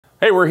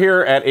Hey, we're here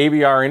at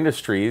ABR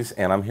Industries,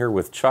 and I'm here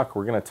with Chuck.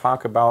 We're going to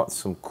talk about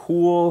some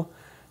cool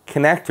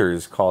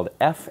connectors called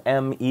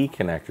FME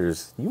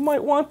connectors. You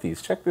might want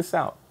these. Check this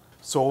out.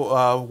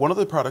 So one of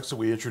the products that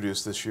we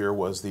introduced this year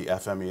was the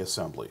FME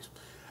assemblies.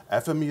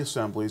 FME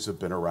assemblies have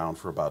been around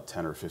for about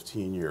 10 or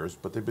 15 years,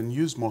 but they've been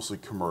used mostly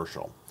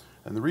commercial.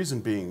 And the reason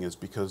being is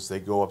because they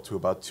go up to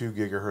about 2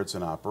 gigahertz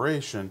in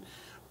operation,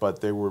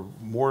 but they were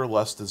more or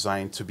less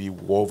designed to be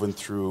woven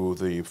through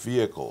the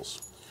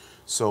vehicles.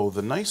 So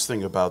the nice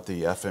thing about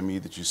the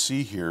FME that you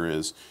see here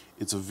is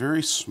it's a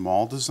very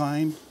small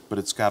design, but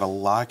it's got a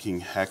locking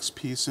hex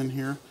piece in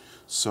here.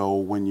 So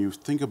when you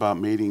think about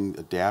mating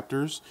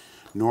adapters,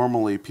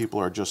 normally people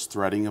are just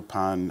threading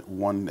upon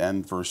one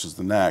end versus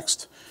the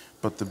next.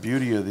 But the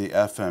beauty of the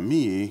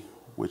FME,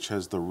 which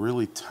has the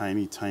really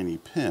tiny, tiny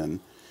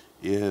pin,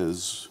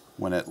 is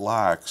when it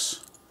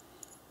locks,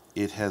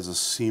 it has a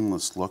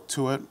seamless look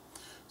to it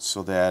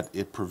so that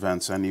it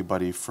prevents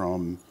anybody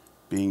from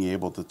being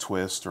able to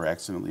twist or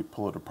accidentally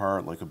pull it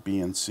apart. Like a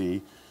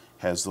BNC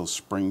has those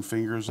spring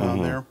fingers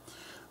on there.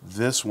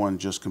 This one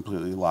just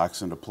completely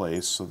locks into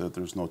place so that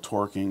there's no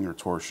torquing or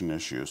torsion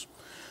issues.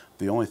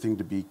 The only thing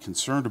to be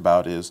concerned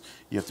about is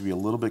you have to be a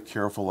little bit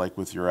careful, like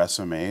with your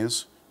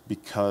SMAs,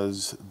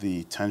 because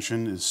the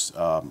tension is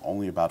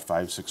only about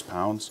 5-6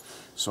 pounds.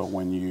 So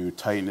when you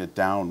tighten it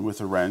down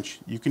with a wrench,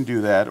 you can do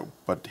that,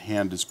 but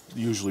hand is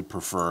usually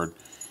preferred.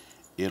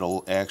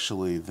 It'll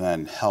actually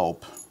then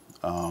help,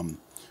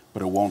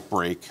 but it won't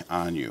break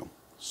on you.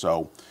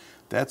 So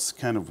that's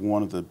kind of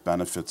one of the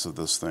benefits of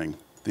this thing.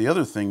 The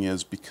other thing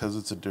is, because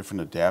it's a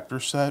different adapter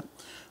set,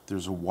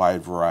 there's a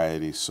wide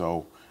variety.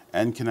 So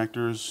end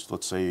connectors,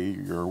 let's say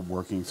you're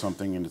working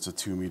something and it's a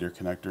 2-meter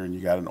connector and you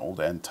got an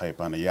old end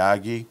type on a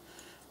Yagi,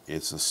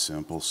 it's a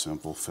simple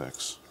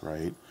fix,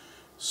 right?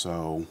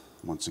 So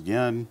once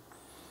again,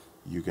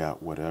 you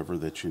got whatever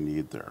that you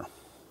need there.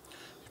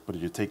 But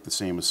if you take the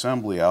same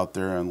assembly out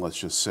there, and let's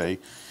just say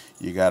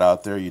you got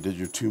out there, you did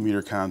your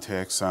 2-meter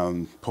contacts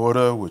on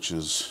POTA, which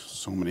is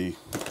so many,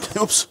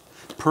 oops,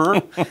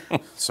 per,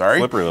 sorry.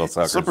 Slippery little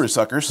suckers. Slippery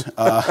suckers.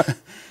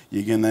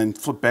 You can then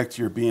flip back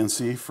to your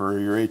BNC for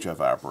your HF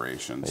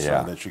operations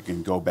so that you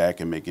can go back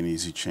and make an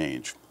easy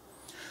change.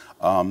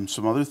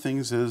 Some other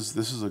things is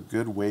this is a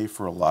good way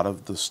for a lot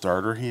of the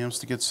starter hams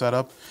to get set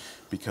up,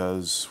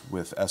 because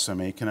with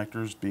SMA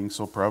connectors being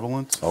so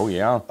prevalent. Oh,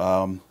 yeah.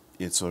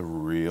 It's a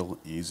real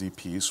easy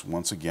piece,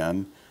 once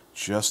again,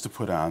 just to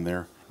put on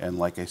there. And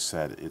like I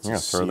said, it's a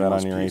throw that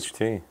on your piece.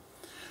 HT.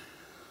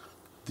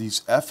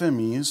 These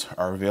FMEs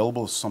are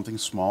available as something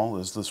small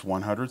as this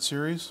 100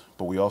 series,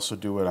 but we also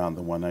do it on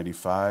the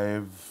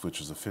 195,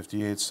 which is a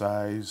 58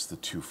 size, the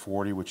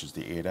 240, which is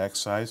the 8X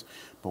size,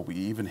 but we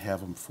even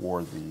have them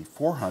for the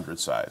 400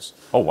 size.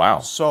 Oh, wow.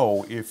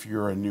 So if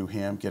you're a new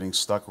ham getting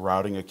stuck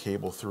routing a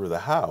cable through the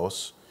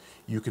house,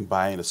 you can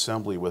buy an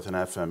assembly with an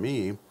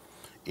FME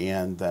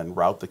and then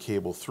route the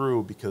cable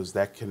through, because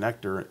that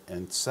connector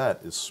and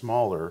set is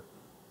smaller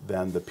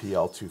than the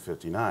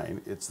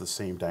PL259. It's the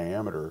same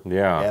diameter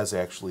as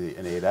actually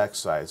an 8X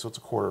size, so it's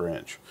a 1/4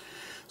 inch.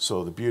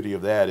 So the beauty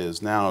of that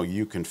is now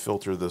you can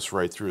filter this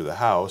right through the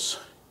house,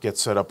 get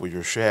set up with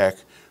your shack,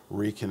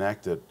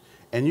 reconnect it,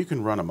 and you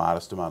can run a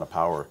modest amount of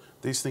power.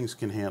 These things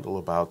can handle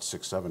about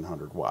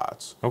 600-700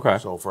 watts. Okay.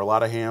 So for a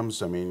lot of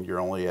hams, I mean, you're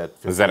only at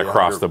 50. Is that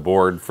across the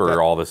board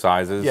for all the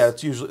sizes? Yeah,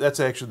 it's usually, that's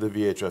actually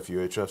the VHF,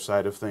 UHF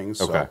side of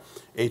things. Okay.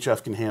 So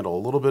HF can handle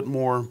a little bit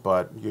more,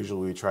 but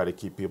usually we try to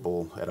keep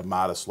people at a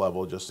modest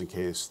level just in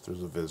case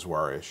there's a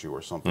VISWAR issue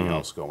or something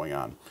else going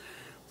on.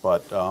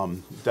 But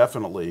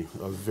definitely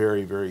a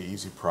very, very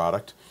easy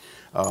product.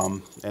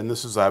 And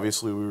this is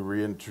obviously, we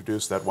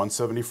reintroduced that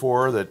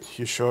 174 that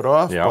you showed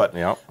off, but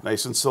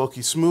nice and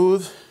silky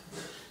smooth.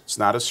 It's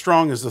not as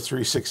strong as the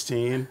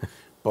 316,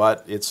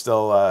 but it's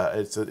still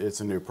it's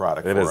a new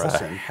product for us. It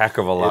is a heck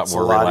of a lot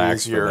more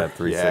relaxed than that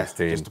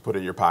 316. Yeah, just to put it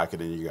in your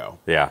pocket and you go.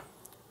 Yeah.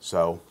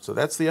 So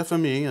that's the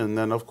FME, and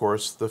then of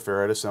course the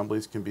ferrite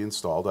assemblies can be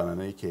installed on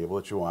any cable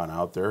that you want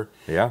out there.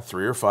 Yeah.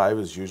 3 or 5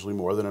 is usually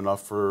more than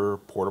enough for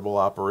portable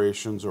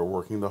operations or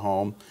working the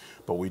home,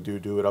 but we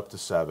do it up to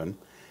 7.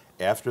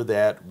 After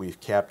that, we've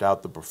capped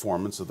out the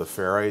performance of the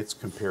ferrites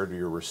compared to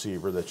your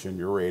receiver that's in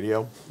your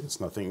radio.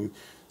 It's nothing,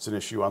 it's an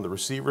issue on the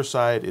receiver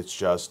side. It's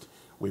just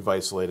we've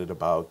isolated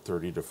about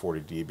 30 to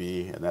 40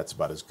 dB, and that's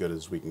about as good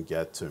as we can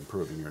get to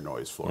improving your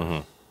noise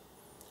floor.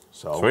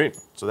 So, sweet.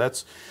 So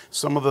that's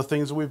some of the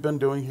things that we've been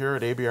doing here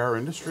at ABR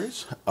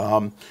Industries.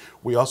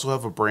 We also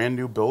have a brand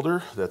new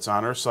builder that's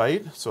on our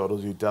site, so it'll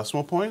do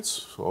decimal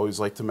points. I always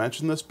like to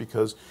mention this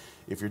because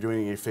if you're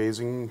doing a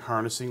phasing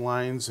harnessing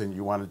lines and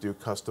you want to do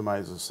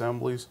customized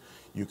assemblies,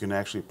 you can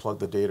actually plug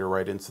the data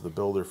right into the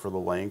builder for the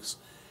lengths,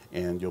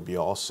 and you'll be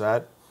all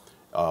set.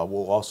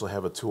 We'll also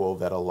have a tool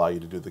that'll allow you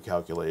to do the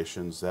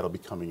calculations. That'll be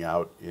coming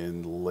out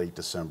in late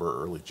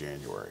December, early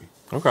January.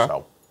 Okay.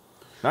 So,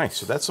 nice.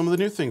 So that's some of the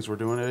new things we're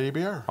doing at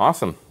ABR.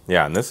 Awesome.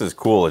 Yeah, and this is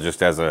cool.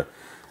 Just as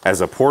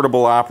a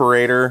portable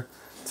operator,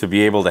 to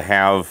be able to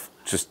have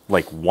just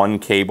like one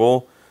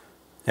cable,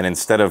 and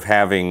instead of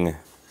having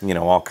you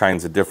know, all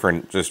kinds of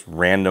different just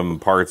random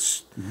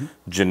parts,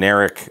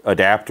 generic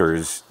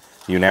adapters.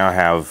 You now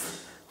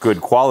have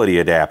good quality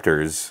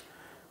adapters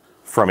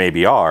from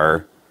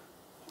ABR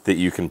that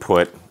you can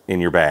put in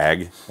your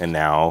bag, and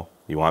now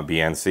you want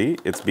BNC,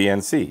 it's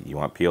BNC. You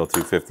want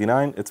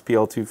PL259, it's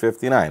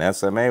PL259,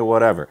 SMA,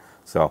 whatever.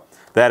 So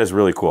that is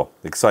really cool.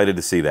 Excited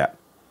to see that.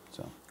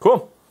 So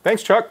cool.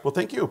 Thanks, Chuck. well,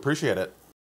 thank you. Appreciate it.